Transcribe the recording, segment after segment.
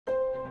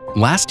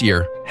Last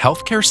year,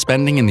 healthcare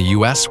spending in the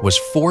US was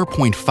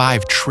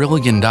 $4.5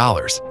 trillion.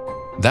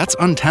 That's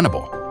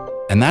untenable.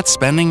 And that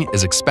spending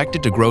is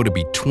expected to grow to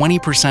be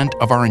 20%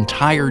 of our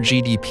entire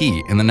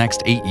GDP in the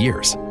next 8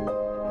 years.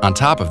 On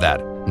top of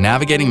that,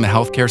 navigating the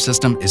healthcare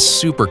system is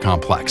super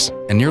complex,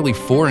 and nearly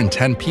 4 in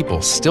 10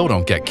 people still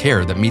don't get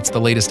care that meets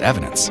the latest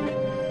evidence.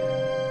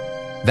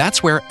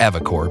 That's where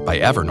EviCore by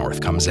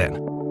Evernorth comes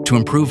in, to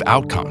improve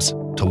outcomes,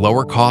 to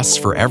lower costs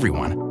for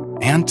everyone,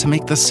 and to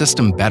make the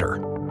system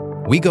better.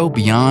 We go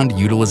beyond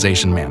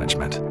utilization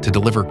management to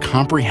deliver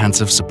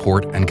comprehensive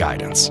support and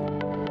guidance.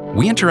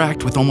 We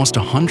interact with almost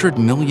 100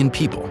 million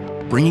people,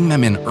 bringing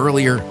them in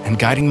earlier and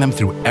guiding them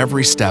through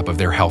every step of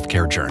their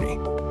healthcare journey.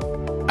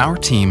 Our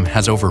team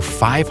has over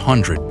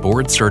 500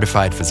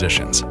 board-certified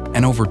physicians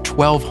and over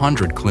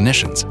 1,200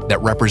 clinicians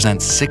that represent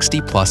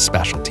 60+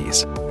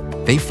 specialties.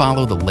 They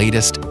follow the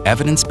latest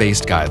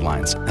evidence-based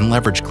guidelines and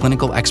leverage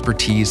clinical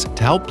expertise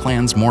to help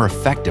plans more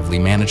effectively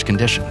manage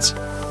conditions.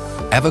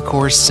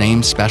 EviCore's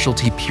same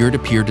specialty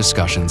peer-to-peer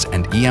discussions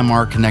and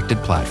EMR-connected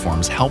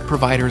platforms help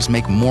providers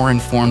make more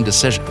informed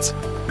decisions.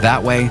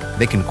 That way,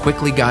 they can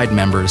quickly guide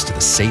members to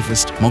the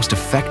safest, most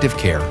effective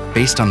care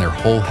based on their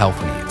whole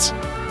health needs.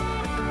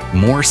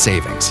 More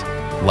savings,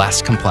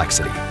 less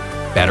complexity,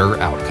 better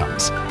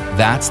outcomes.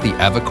 That's the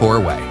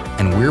EviCore way,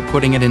 and we're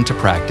putting it into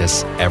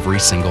practice every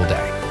single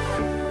day.